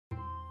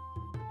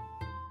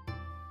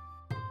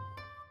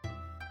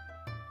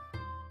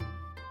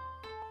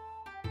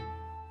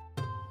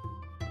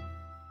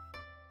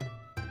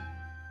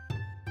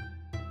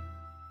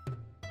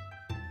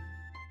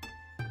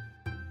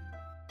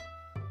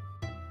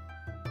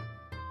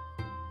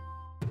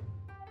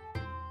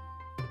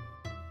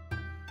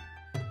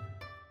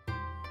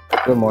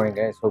Good morning,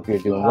 guys. Hope you're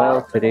doing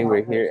well. Today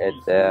we're here at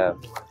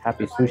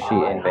Happy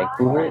Sushi in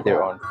Vancouver.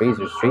 They're on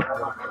Fraser Street,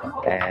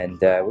 and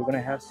we're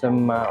gonna have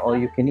some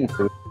all-you-can-eat.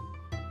 So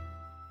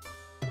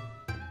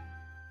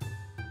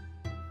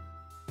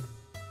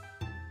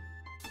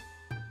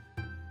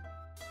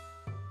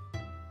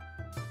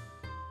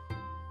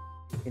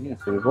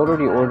we've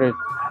already ordered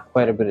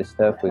quite a bit of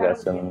stuff. We got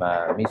some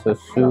miso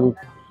soup,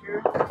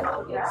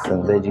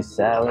 some veggie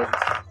salads,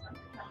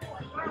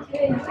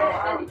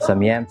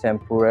 some yam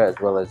tempura, as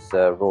well as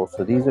rolls.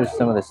 So these are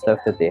some of the stuff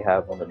that they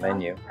have on the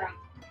menu.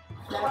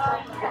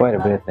 Quite a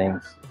bit of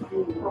things.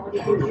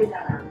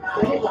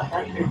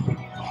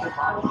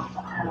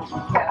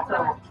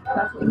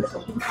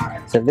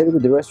 It's a little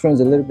bit, the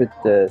restaurant's a little bit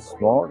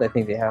small. I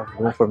think they have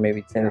room for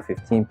maybe 10 to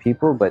 15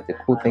 people, but the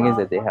cool thing is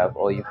that they have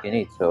all you can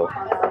eat. So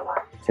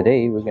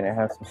today we're gonna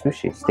have some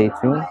sushi. Stay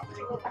tuned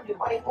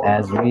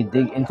as we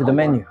dig into the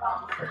menu.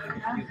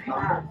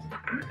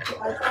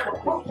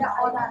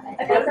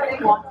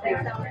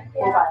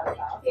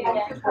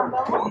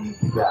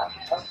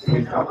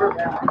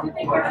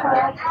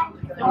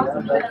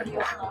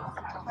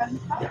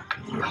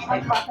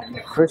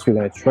 First, we're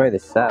gonna try the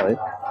salad.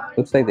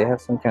 Looks like they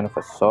have some kind of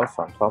a sauce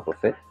on top of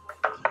it.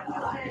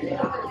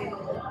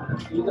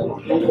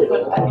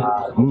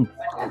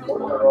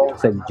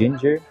 It's like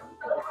ginger,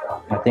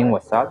 I think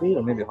wasabi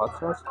or maybe hot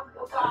sauce.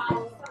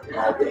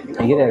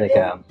 You get like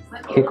a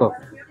kick of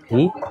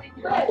heat,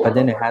 but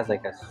then it has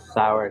like a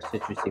sour,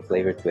 citrusy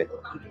flavor to it.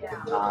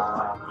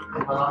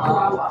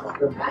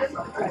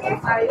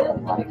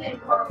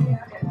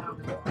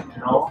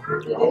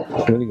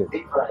 It's really good.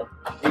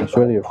 It's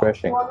really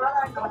refreshing.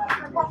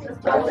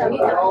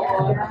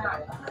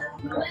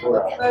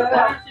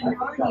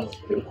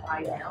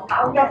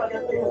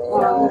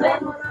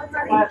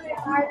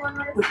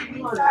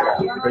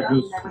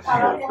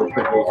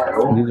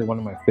 These are one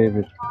of my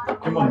favorite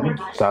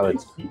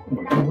salads.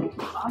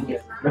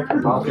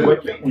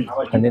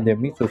 And then their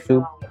miso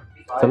soup,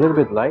 it's a little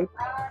bit light.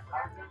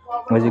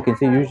 As you can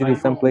see, usually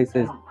some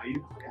places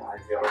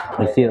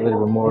you see a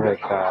little bit more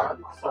like, how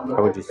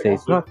would you say,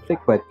 it's not thick,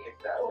 but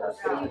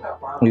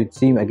you'd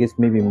see, I guess,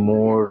 maybe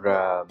more,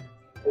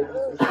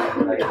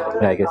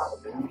 I guess,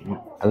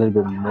 a little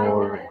bit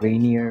more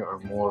grainier or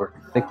more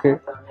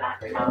thicker.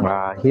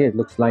 Here it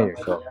looks lighter,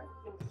 so.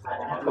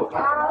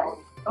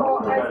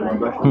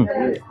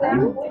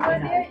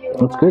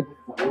 That's good.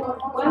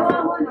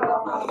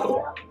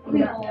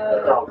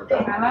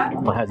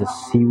 It has a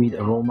seaweed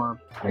aroma,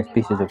 nice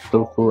pieces of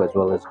tofu as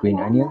well as green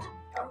onions.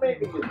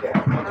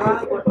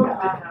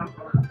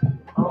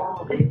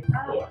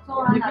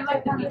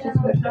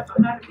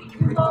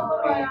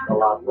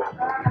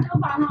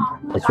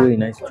 It's really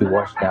nice to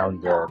wash down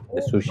the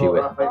sushi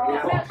with.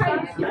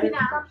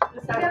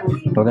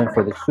 So then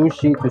for the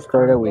sushi to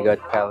start out, we got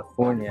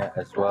California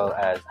as well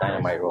as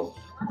dynamite rolls.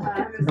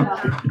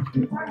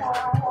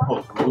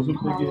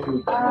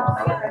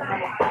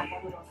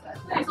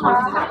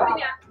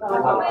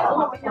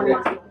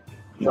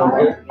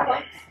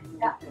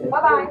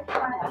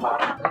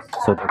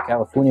 So the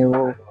California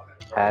roll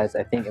has,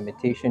 I think,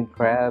 imitation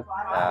crab,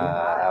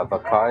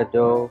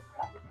 avocado,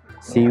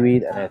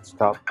 seaweed, and it's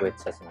topped with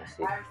sesame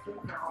seed.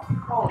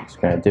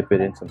 Just gonna dip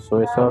it in some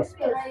soy sauce.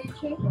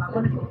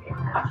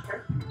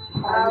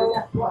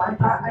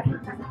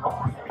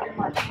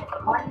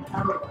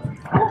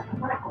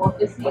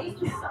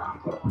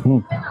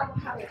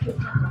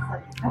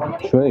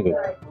 It's really good.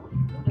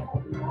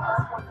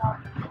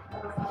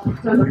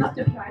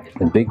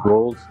 The big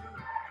rolls.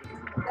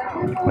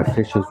 My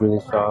fish is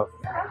really soft.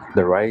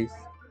 The rice,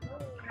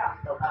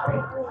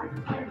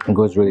 it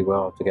goes really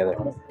well together.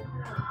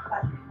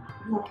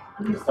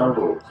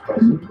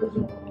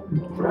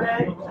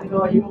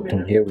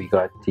 And here we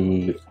got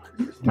the,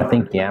 I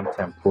think, yam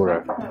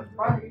tempura.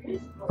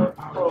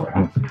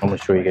 I'm gonna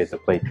show you guys the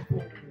plate.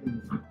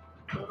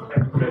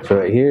 So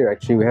right here,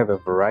 actually, we have a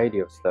variety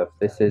of stuff.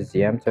 This is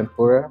yam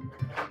tempura.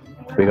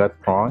 We got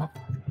prawn.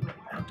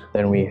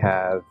 Then we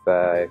have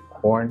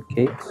corn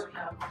cakes.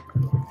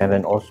 And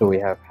then also we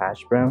have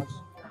hash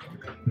browns.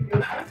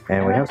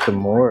 And we have some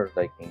more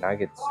like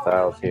nugget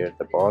styles here at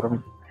the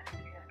bottom.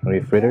 We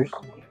have fritters.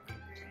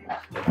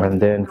 And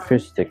then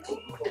fish sticks.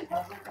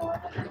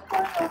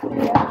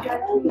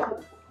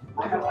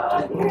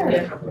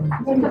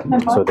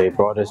 So they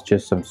brought us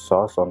just some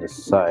sauce on the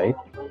side.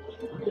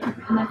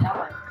 I'm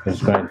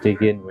just going to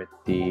dig in with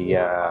the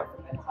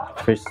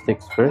fish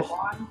sticks first.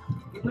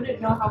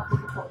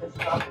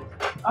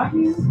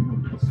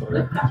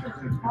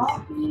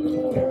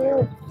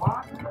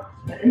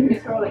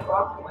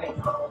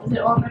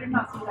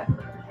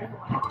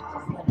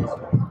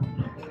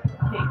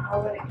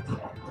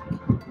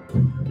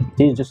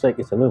 It's just like,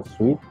 it's a little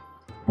sweet.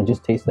 It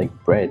just tastes like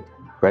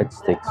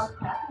breadsticks.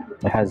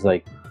 It has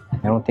like,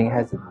 I don't think it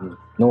has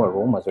no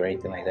aromas or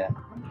anything like that.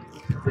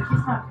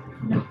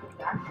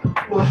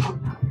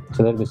 It's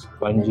a little bit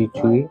spongy,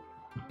 chewy.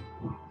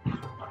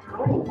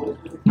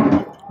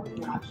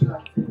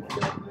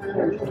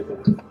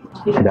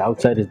 The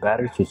outside is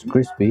battered, so it's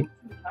crispy,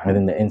 and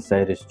then the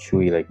inside is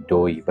chewy, like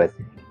doughy. But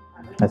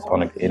That's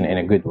on in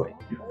a good way.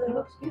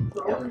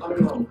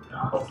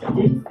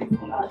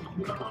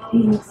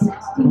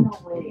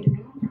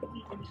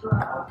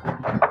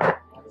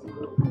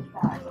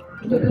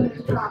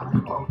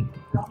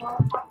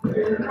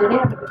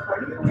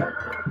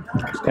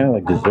 It's kind of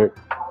like dessert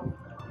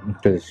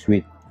because it's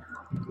sweet.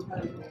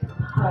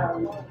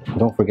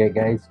 Don't forget,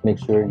 guys, make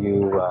sure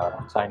you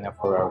sign up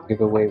for our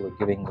giveaway. We're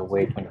giving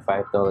away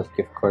 $25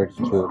 gift cards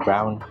to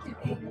Brown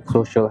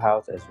Social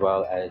House, as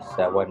well as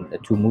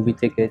two movie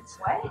tickets.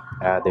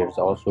 There's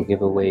also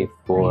giveaway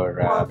for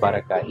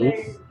Baraka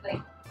East,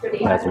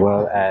 as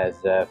well as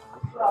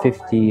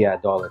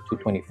 $50 to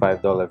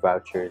 $25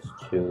 vouchers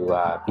to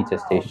Pizza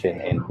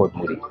Station in Port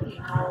Moody.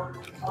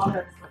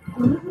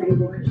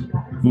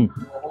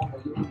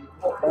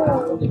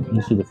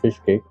 This is the fish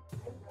cake.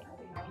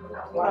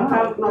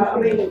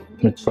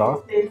 It's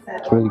soft.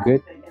 It's really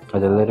good.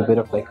 Has a little bit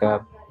of like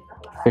a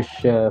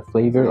fish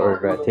flavor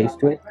or taste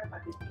to it.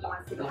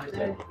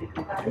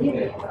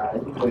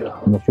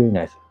 And it's really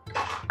nice.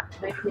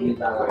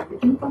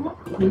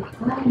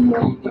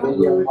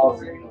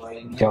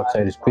 The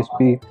outside is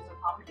crispy,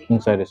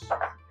 inside is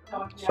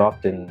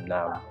soft and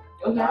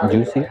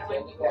juicy.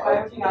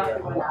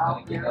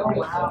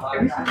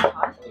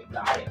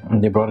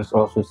 And they brought us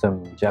also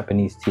some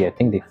Japanese tea. I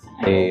think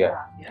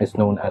it's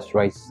known as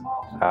rice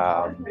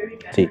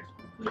tea.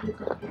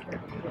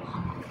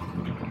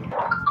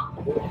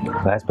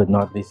 Last but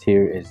not least,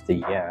 here is the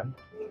yam,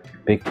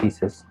 big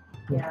pieces.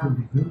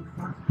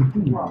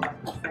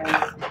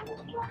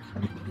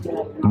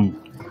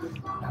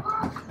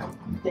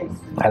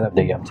 I love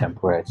the yam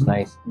tempura. It's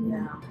nice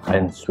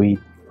and sweet,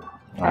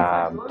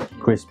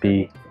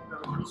 crispy,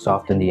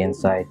 soft on the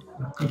inside.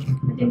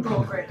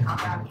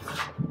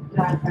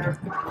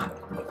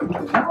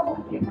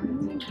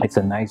 It's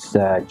a nice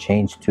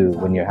change to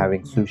when you're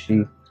having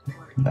sushi.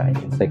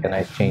 It's like a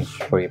nice change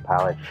for your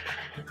palate.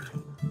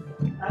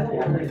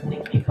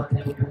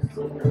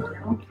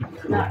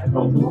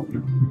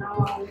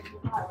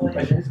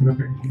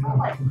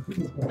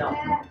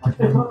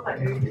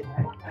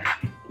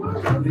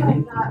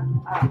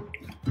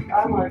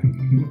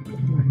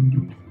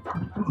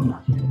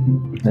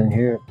 Then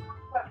here,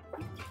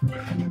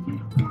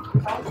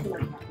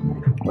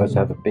 we also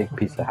have a big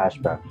piece of hash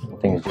brown. I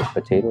think it's just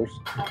potatoes.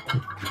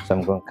 So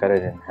I'm going to cut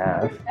it in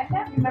half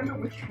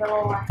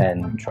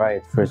and try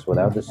it first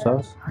without the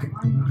sauce.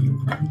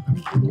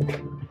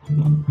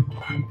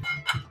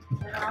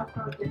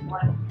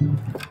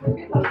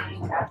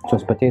 So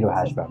it's potato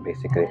hash brown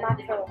basically.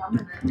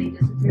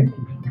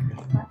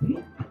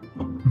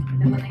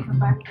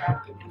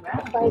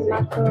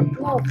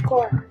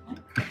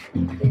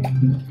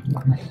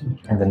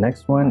 And the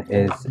next one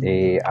is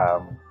a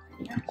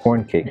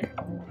corn cake.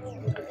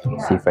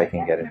 Let's see if I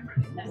can get it.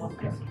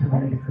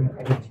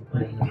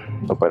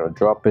 Hope I don't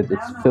drop it.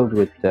 It's filled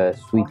with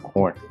sweet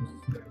corn.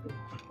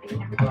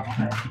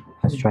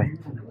 Let's try.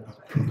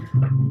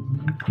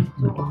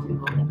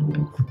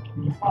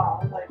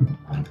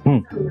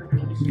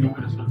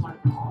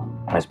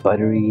 It's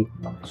buttery,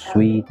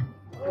 sweet,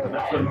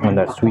 and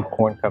that sweet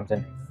corn comes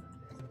in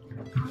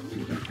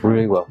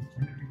really well.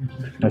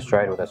 Let's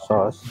try it with a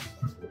sauce.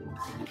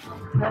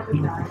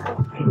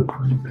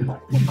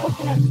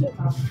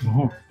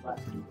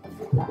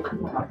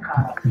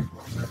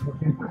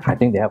 I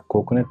think they have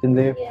coconut in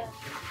there.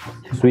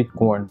 Sweet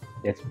corn,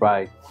 it's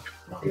fried.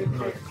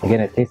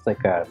 Again, it tastes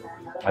like a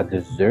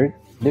dessert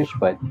dish,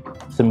 but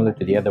similar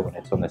to the other one.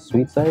 It's on the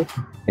sweet side.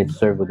 It's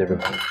served with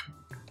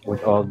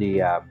with all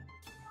the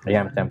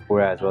yam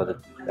tempura, as well as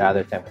the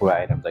other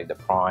tempura items like the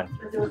prawn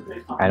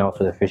and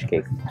also the fish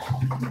cake.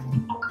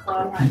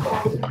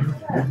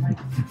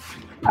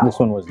 This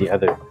one was the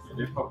other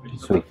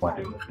sweet one.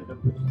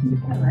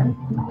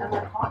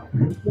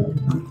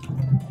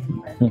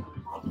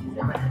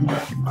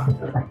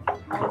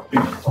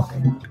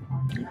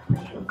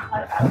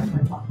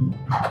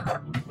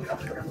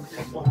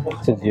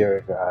 This is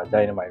your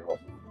dynamite roll.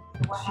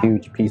 It's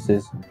huge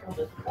pieces.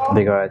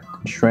 They got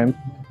shrimp,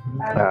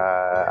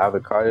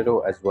 avocado,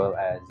 as well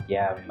as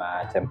yam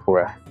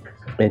tempura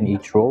in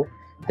each roll.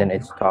 Then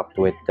it's topped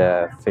with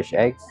fish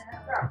eggs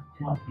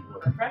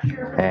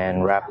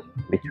and wrapped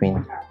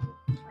between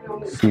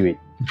seaweed.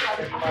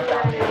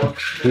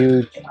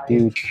 Huge,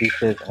 huge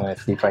pieces. I'm gonna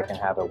see if I can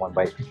have it one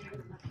bite.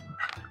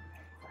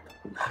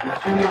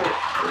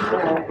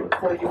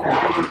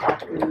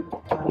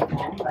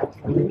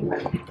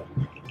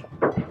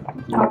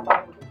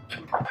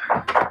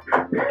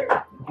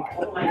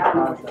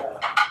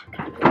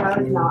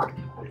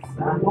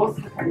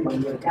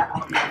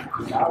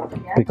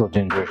 Pickled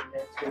ginger.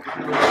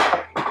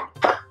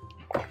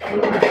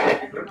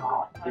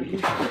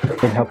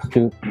 It helps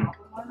to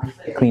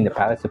clean the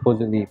palate.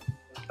 Supposedly,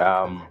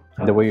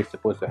 the way you're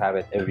supposed to have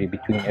it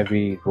between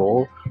every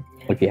roll,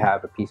 if you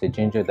have a piece of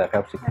ginger, that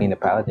helps to clean the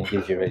palate and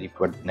gives you ready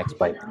for the next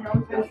bite.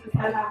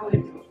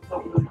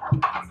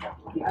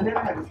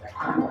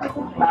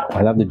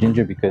 I love the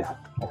ginger because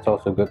it's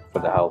also good for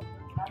the health.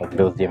 It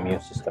builds the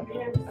immune system.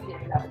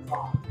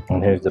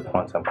 And here's the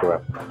prawn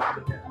tempura.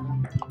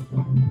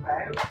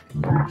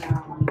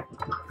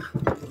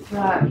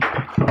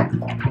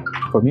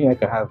 For me, I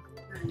could have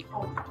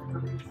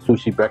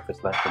sushi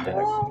breakfast, lunch, and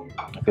dinner.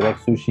 If you like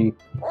sushi,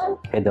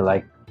 hit the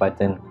like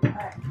button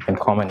and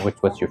comment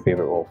what's your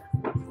favorite roll.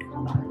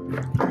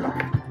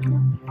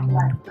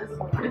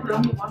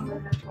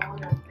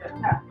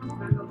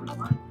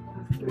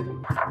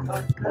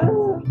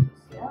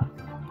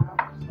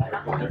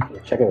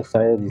 Check out the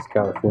size of these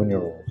California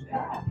rolls.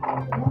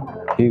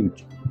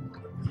 Huge.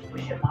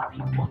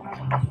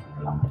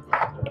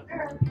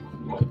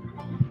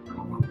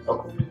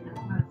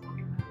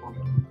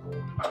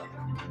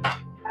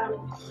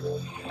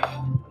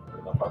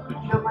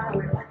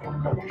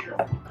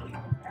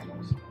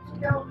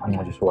 I'm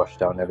gonna just wash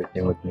down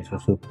everything with miso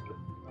soup.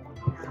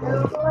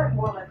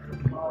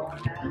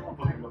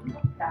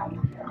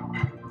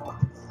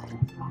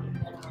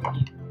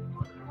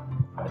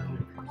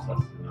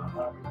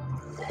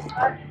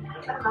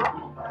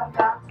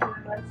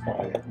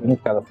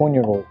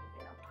 California roll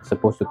is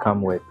supposed to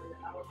come with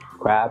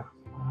crab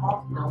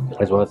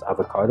as well as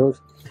avocados,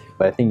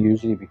 but I think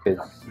usually because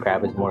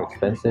crab is more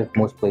expensive,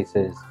 most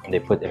places they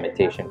put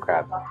imitation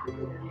crab,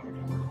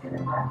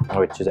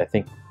 which is I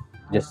think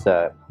just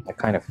a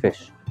kind of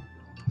fish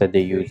that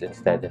they use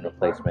instead in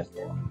replacement.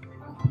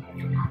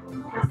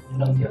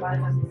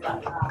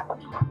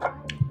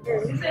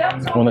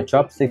 When the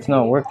chopstick's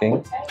not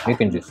working, you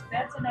can just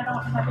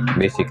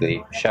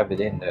basically shove it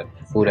in the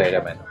food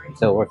item and it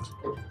still works.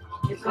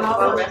 You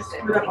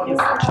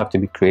have to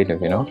be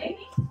creative, you know?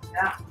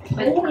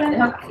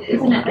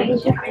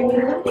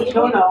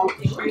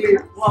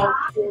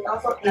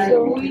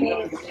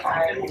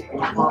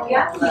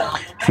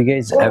 If you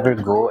guys ever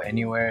go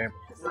anywhere,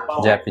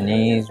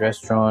 Japanese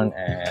restaurant,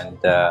 and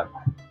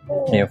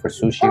for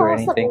sushi or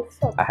anything,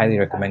 I highly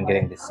recommend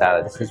getting this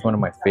salad. This is one of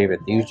my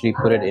favorite. They usually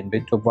put it in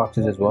bento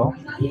boxes as well.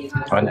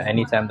 And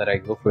anytime that I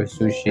go for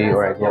sushi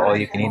or I go all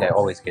you can eat, I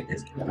always get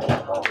this.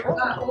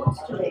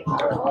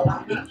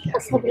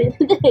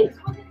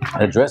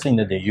 The dressing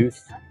that they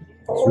use,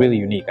 it's really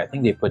unique. I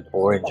think they put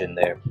orange in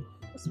there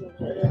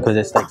because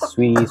it's like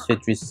sweet,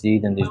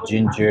 citrusy, and there's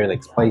ginger,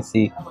 like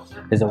spicy.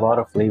 There's a lot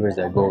of flavors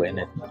that go in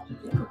it.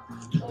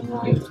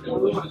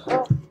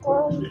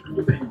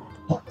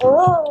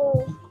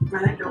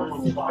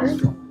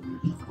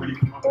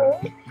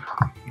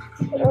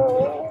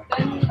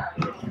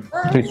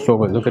 It's so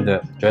good. Look at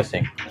the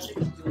dressing.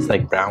 It's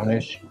like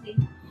brownish.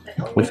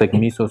 Looks like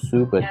miso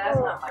soup, but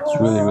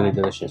it's really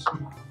delicious.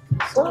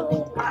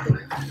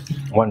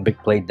 One big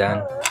plate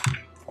done.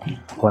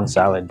 One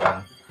salad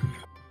done.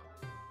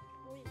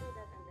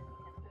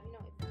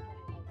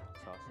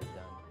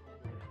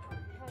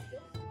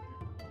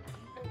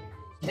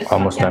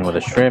 Almost done with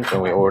the shrimp,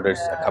 and we ordered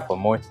a couple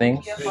more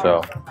things,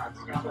 so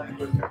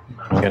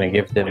I'm gonna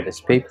give them this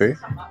paper,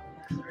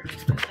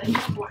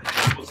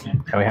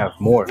 and we have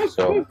more,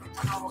 so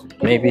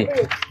maybe,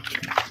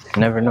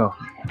 never know,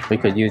 we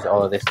could use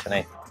all of this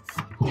tonight.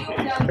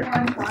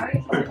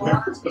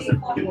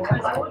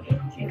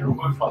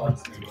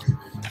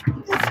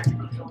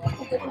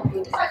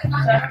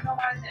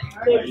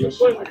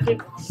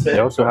 They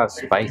also have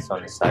spice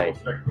on the side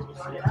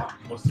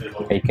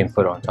that you can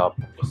put on top.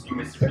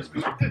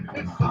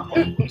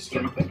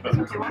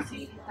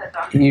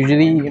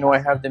 Usually, I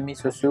have the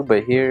miso soup,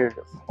 but here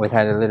it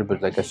had a little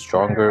bit like a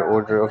stronger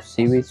order of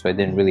seaweed, so I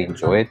didn't really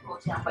enjoy it.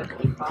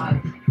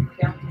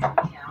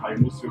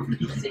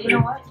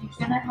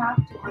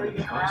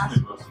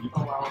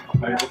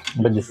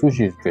 But the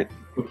sushi is good.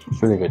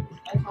 It's really good.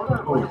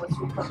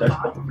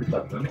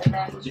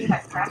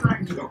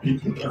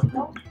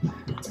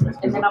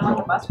 And then I'm on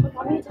the bus with me.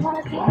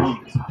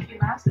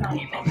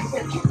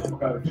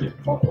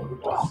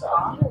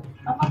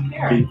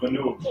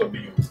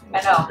 I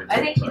know. I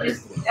think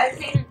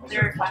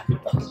they're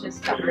she's just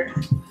stubborn.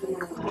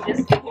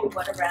 Just give you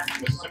whatever.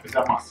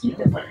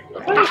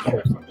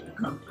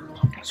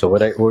 So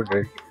what I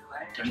ordered: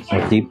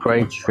 a deep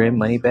fried shrimp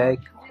money bag,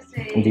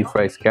 deep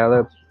fried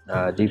scallop,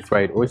 deep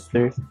fried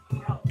oyster,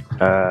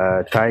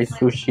 Thai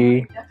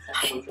sushi,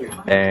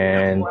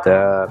 and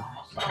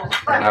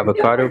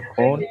avocado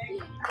cone,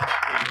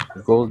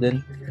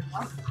 golden,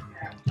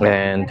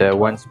 and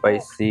one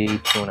spicy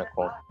tuna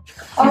cone.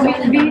 Oh,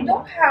 we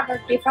don't have a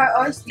deep fried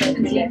oyster.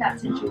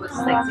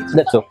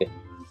 That's okay.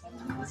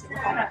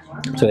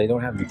 So they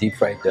don't have the deep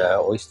fried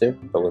oyster,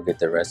 but we'll get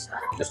the rest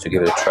just to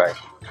give it a try.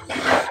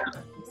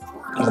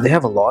 They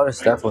have a lot of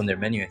stuff on their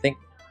menu. I think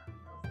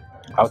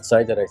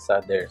outside that I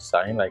saw their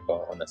sign, like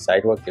on the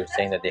sidewalk, they're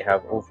saying that they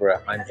have over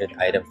 100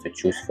 items to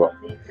choose from.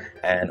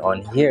 And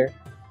on here,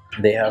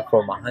 they have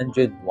from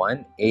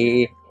 101,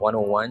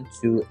 A101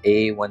 to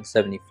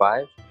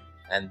A175.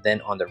 And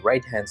then on the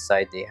right hand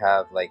side, they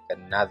have like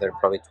another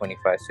probably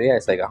 25. So yeah,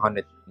 it's like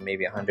 100,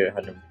 maybe 100,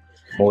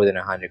 more than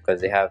 100,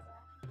 because they have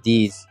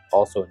these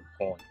also in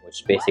cone,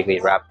 which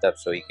basically wrapped up,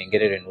 so you can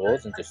get it in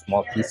rolls into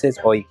small pieces,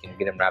 or you can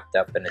get them wrapped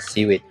up in a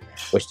seaweed,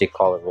 which they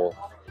call a roll.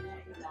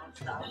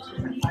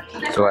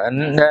 So,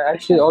 and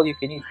actually all you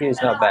can eat here is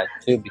not bad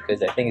too,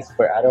 because I think it's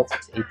for adults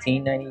it's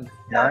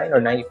 $18.99 or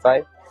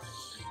 $95.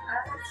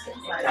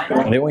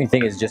 The only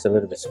thing is just a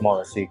little bit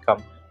smaller, so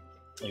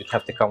you'd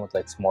have to come with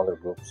like smaller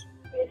groups.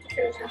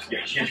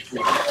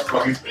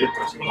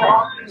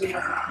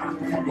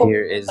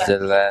 Here is the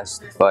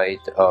last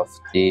bite of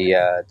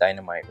the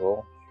dynamite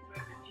roll.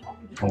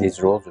 And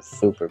these rolls are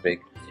super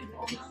big.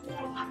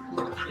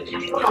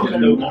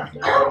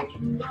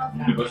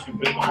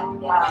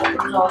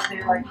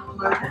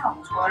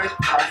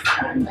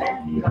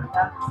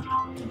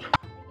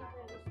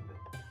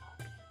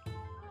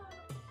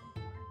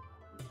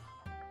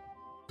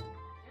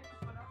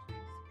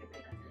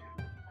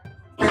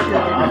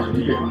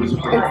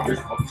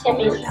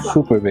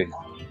 Super big.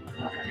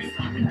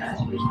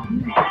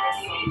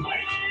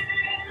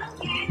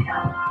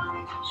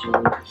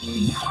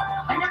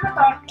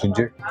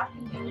 Ginger.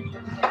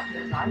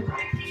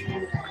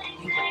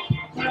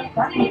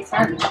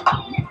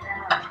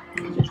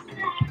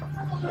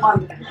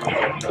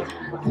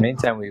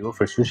 Anytime we go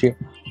for sushi,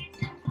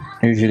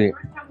 usually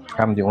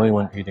I'm the only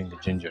one eating the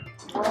ginger.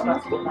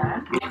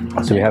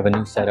 So we have a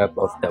new setup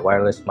of the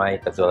wireless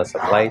mic as well as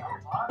some light.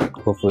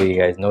 Hopefully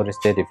you guys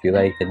noticed it. If you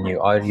like the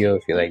new audio,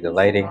 if you like the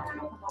lighting,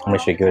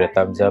 make sure you give it a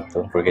thumbs up.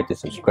 Don't forget to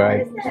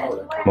subscribe.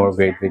 More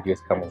great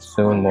videos coming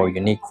soon, more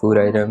unique food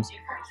items.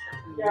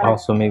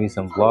 Also maybe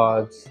some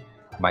vlogs,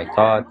 my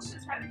thoughts.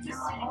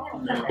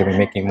 Gonna be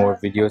making more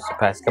videos. The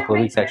past couple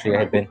of weeks actually I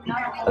had been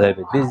a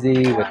little bit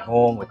busy with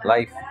home, with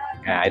life.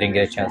 I didn't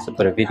get a chance to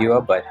put a video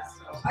up, but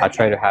I'll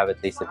try to have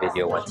at least a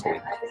video once a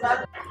week.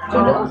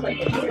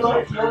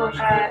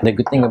 The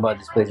good thing about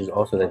this place is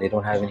also that they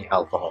don't have any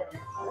alcohol.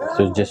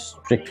 So it's just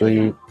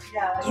strictly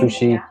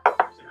sushi,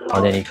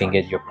 and then you can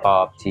get your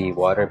pop, tea,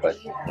 water, but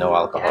no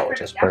alcohol,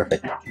 which is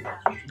perfect.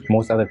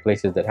 Most other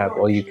places that have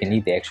all you can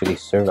eat, they actually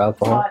serve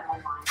alcohol.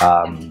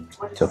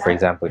 So for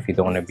example, if you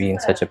don't want to be in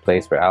such a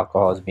place where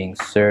alcohol is being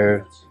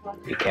served,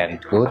 you can't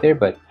go there,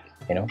 but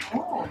you know,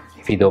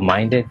 if you don't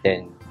mind it,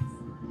 then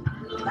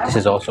this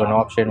is also an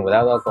option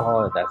without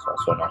alcohol, and that's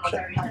also an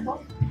option.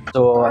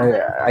 So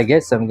I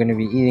guess I'm going to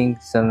be eating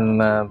some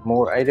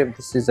more items.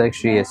 This is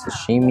actually a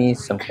sashimi,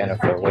 some kind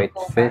of a white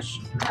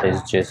fish.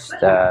 It's just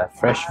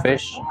fresh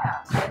fish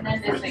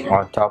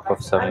on top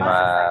of some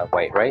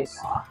white rice.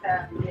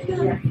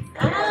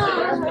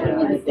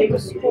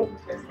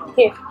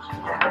 Here.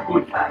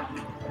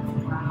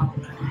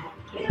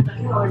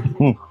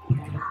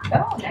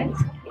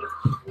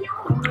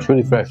 It's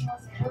really fresh.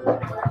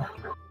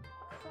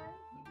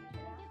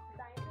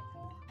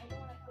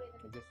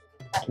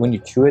 When you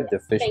chew it, the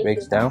fish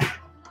breaks down.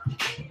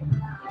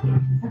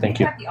 Thank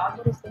you.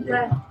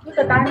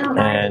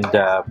 And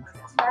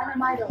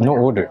no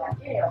odor,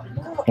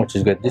 which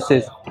is good. This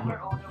is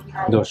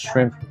those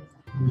shrimp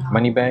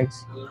money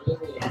bags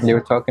they were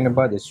talking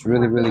about. It's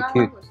really, really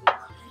cute.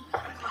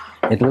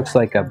 It looks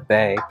like a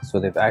bag, so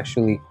they've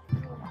actually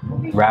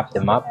wrapped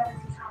them up.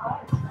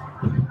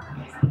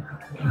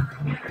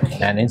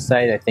 And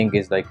inside, I think,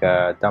 is like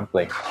a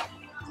dumpling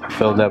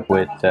filled up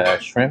with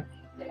shrimp.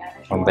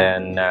 And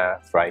then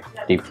fried,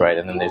 deep fried,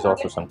 and then there's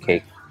also some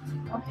cake.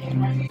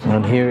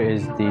 And here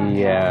is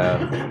the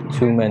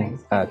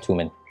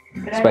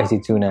spicy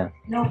tuna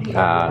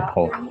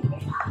whole.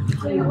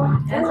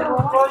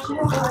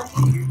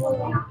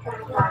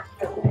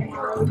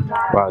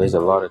 Wow, there's a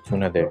lot of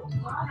tuna there.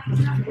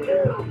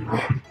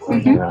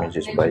 Let me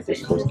just bite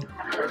this first.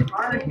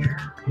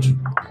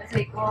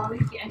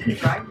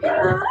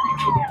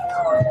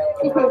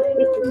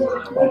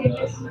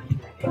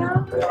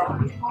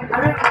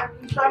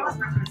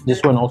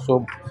 This one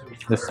also,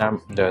 the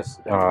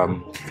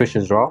fish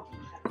is raw,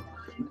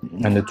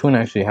 and the tuna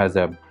actually has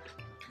a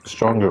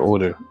stronger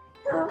odor.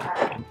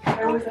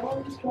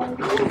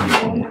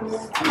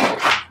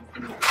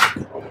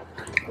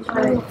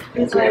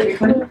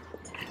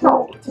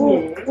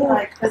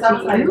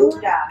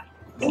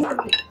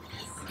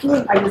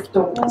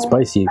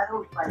 Spicy,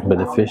 but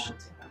the fish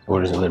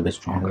odor is a little bit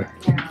stronger.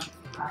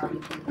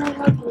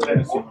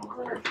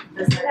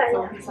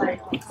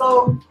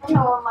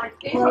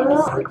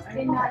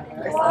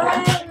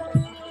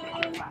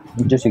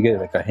 Just to get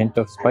like a hint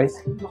of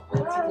spice.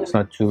 It's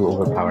not too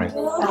overpowering. I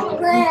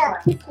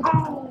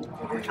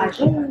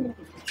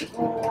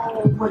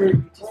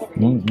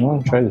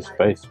want to try the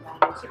spice.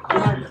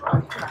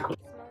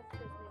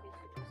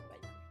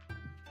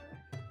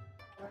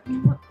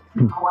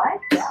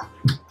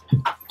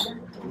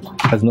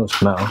 Has no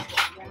smell.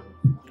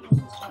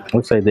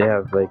 Looks like they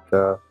have like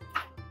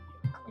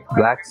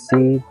black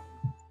seed.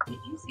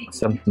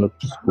 Some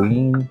looks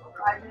green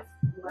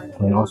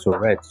and also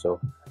red. So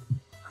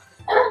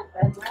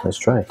let's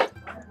try.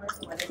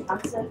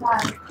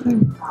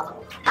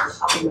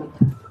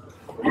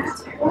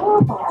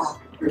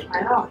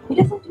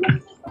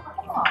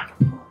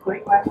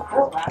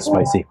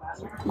 Spicy.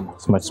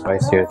 It's much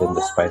spicier than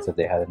the spice that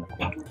they had in the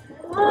corn.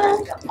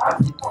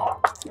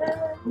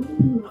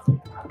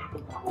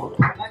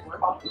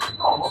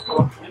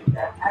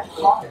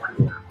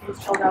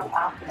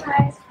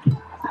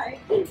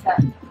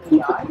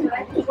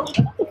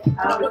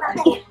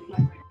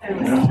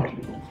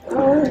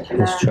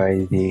 Let's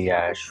try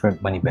the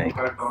shrimp money bag.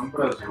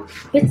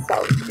 It's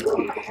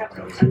salty.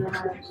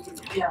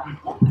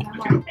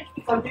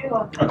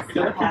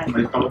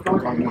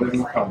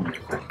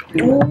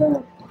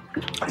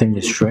 I think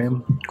the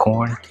shrimp,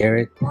 corn,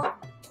 carrot.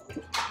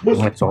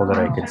 That's all that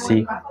I can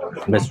see.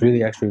 But it's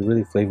really, actually,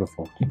 really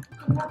flavorful.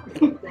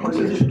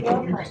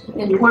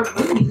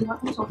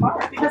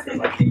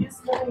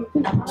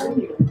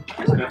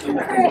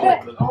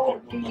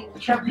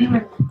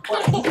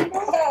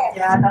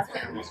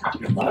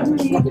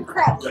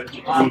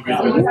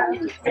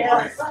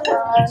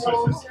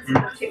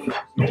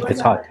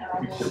 It's hot.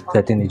 So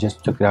I think they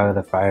just took it out of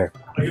the fryer.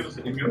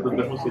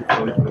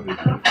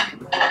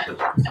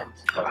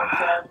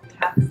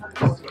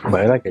 But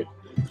I like it.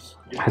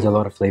 It has a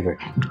lot of flavor.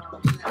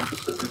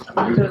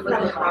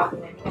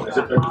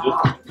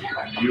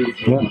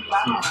 Yeah.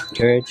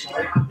 Carrots,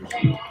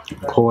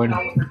 corn,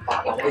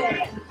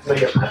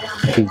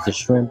 piece of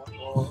shrimp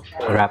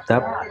wrapped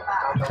up,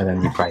 and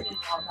then you fry it.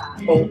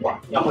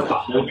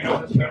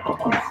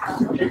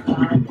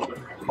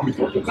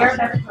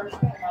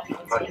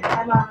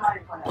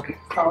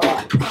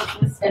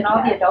 And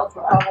all the adults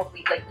were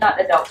probably like not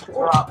adults because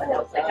we're all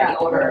adults, like the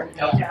older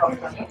adults.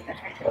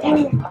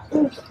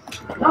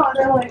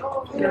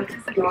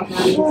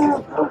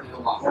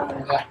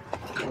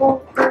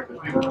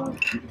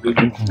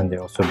 And they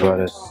also brought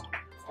us.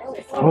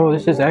 Oh,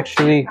 this is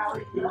actually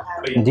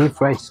deep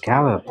fried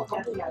scallop.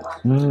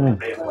 We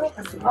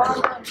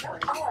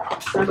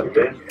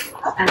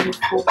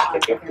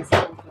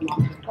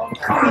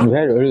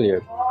had it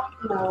earlier,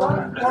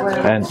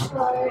 and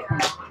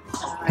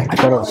I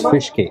thought it was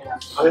fish cake.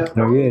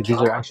 No, yeah, these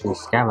are actually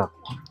scallop.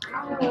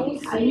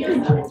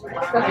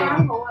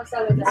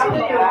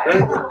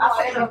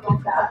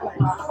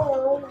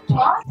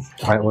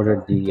 I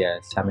ordered the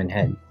salmon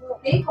head.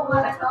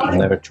 I've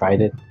never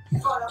tried it.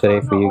 Today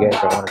for you guys,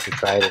 I wanted to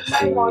try it and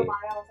see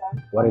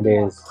what it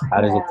is, how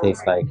does it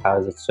taste like, how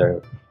is it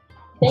served.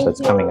 So it's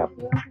coming up.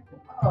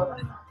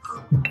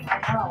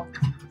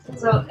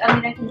 So, I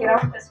mean, I can get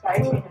off the sky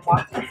train and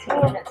walk for 2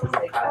 minutes. It's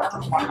like,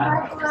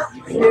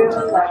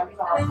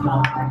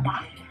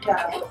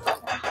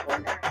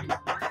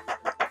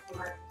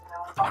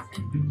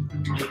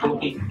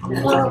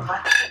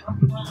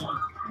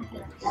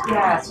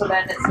 yeah, so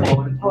then it's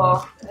like,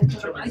 well, I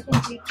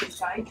can take the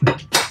sky train.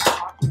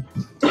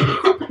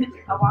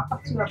 I'll walk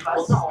up to a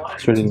bus.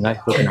 It's really nice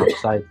looking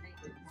outside.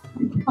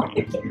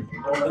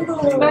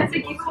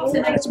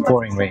 It's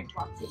pouring rain.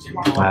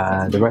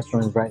 The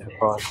restaurant is right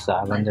across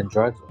London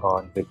Drugs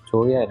on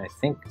Victoria, and I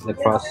think the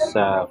cross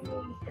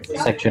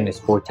section is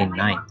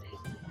 14.9.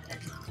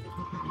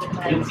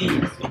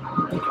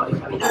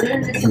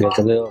 There's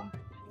a little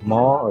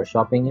mall or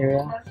shopping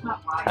area.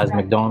 Has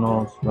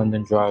McDonald's,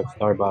 London Drugs,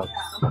 Starbucks,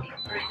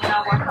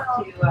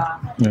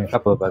 and a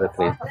couple of other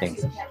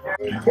things.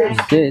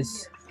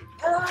 This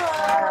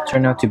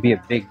turned out to be a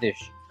big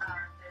dish.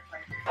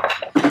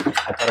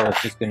 I thought it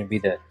was just going to be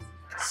the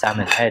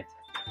salmon head.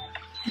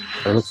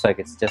 It looks like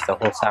it's just a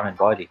whole salmon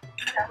body.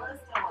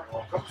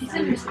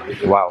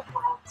 Wow.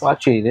 Well,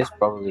 actually, this is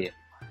probably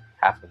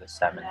half of the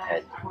salmon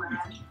head.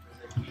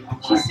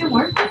 She's still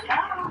working.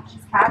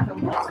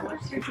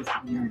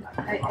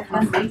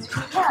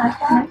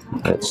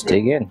 Let's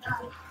dig in.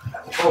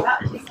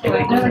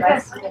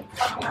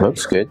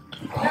 Looks good.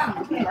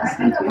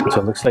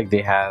 So it looks like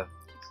they have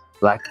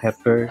black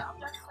pepper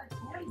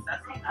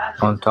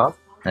on top,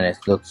 and it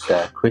looks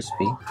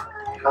crispy.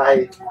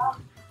 Hi.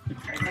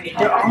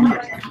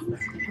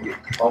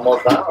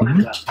 Almost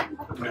done.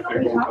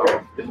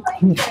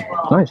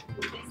 Nice.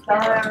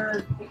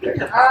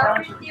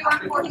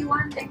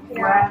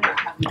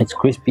 It's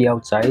crispy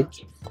outside,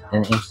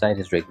 and inside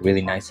is like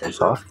really nice and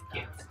soft.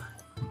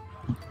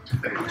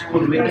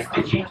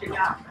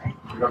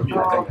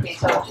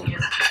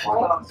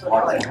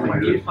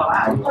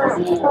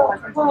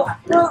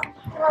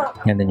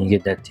 And then you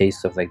get that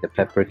taste of like the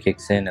pepper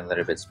kicks in, a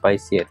little bit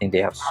spicy. I think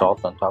they have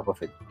salt on top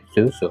of it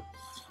too, so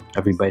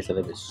every bite's a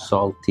little bit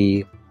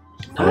salty,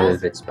 a little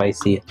bit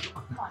spicy.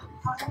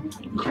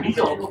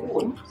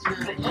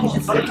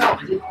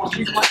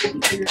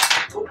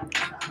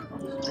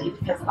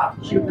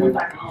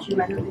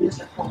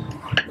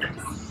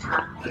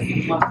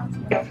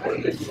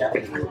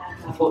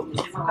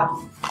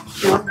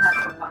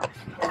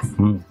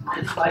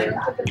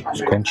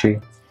 It's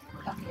crunchy.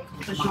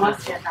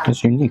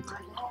 It's unique.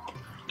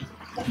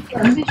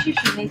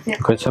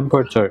 Because some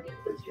parts are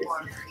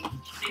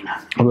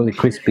really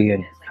crispy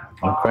and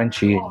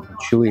crunchy and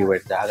chewy, where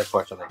the other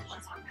parts are like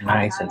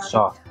nice and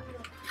soft.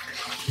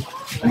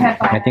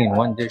 I think in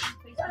one dish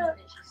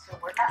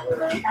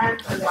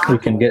you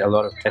can get a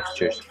lot of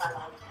textures.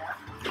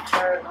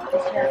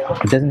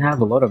 It doesn't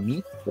have a lot of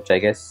meat, which I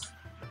guess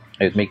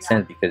it makes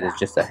sense because it's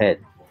just a head.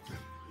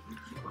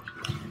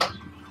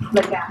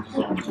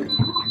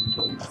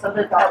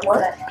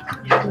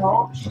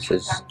 This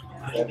is,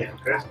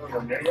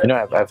 you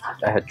know,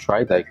 I had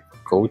tried like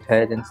goat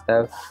head and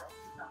stuff.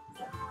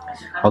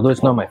 Although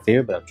it's not my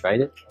favorite, but I've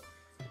tried it.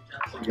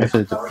 This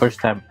is the first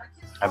time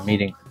I'm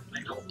eating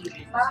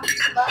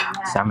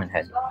salmon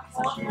head.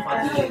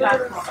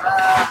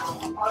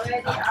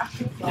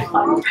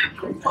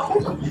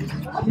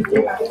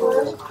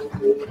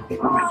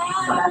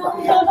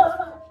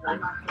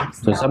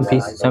 So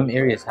some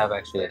areas have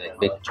actually like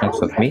big chunks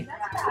of meat,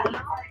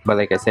 but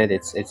like I said,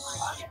 it's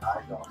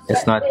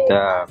not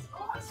a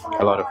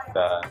lot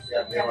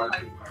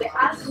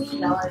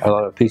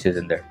of pieces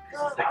in there.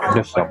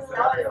 Just some.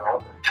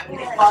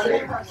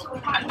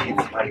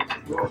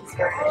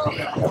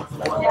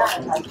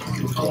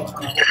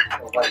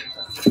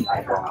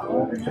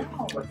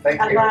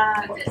 Thank you.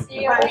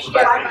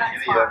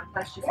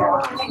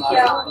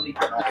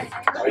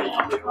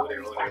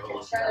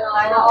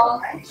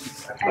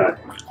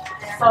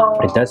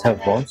 It does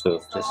have bones,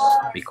 so just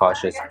be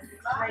cautious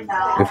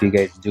if you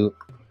guys do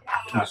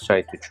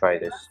decide to try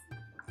this.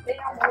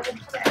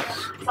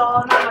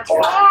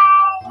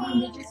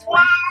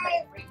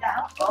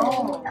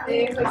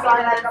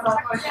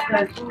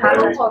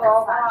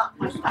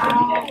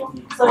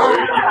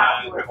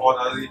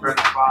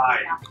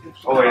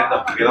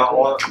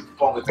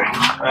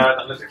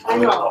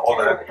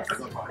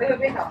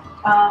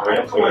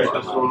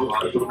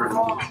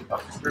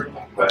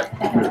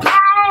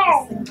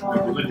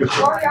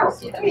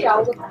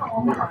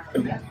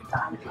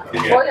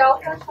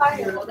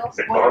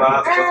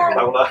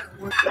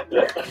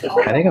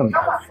 I think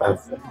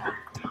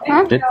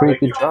I did a pretty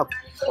good job.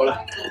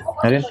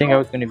 I didn't think I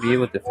was going to be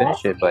able to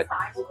finish it, but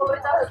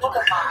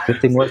good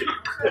thing was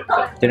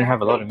didn't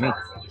have a lot of meat.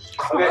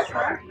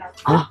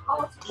 Well,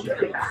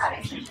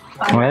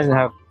 it doesn't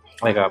have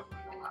like a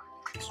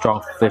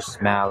strong fish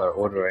smell or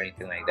odor or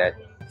anything like that.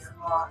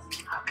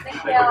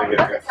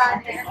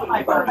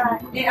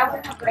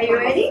 Are you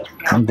ready?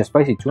 The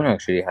spicy tuna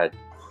actually had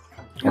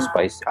a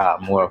spice,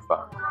 more of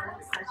a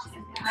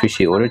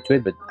fishy odor to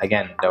it, but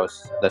again,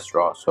 that's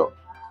raw, so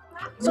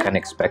it's kind of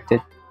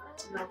expected.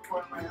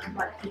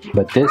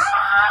 But this,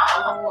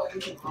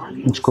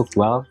 it's cooked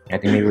well. I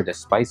think maybe with the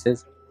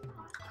spices,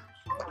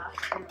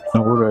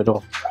 no odor at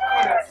all.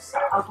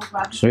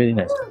 It's really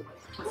nice.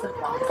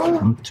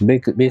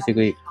 It's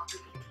basically,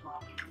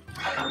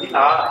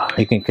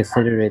 you can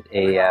consider it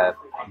a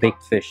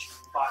baked fish.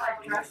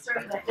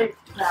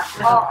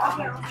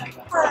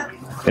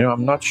 You know,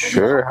 I'm not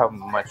sure how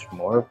much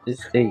more of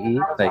this they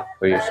eat, like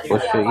what you're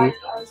supposed to eat.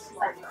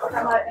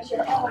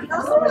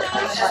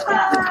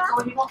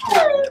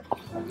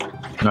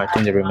 No, I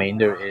think the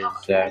remainder is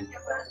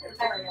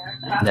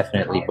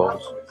definitely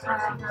bones.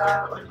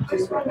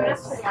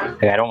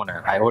 Like,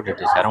 I ordered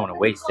this, I don't want to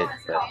waste it,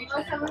 but I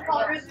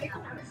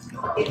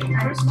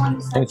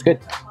think it's good.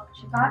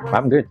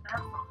 I'm good.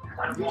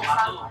 I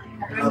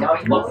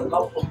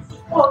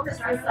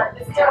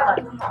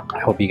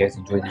hope you guys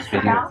enjoyed this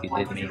video. If you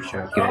did, make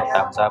sure to give it a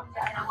thumbs up,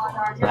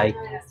 like,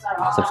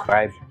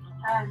 subscribe,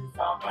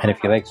 and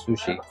if you like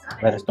sushi,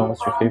 let us know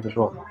what's your favorite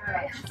roll.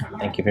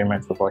 Thank you very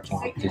much for watching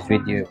this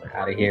video. We're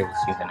out of here. We'll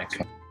see you in the next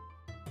one.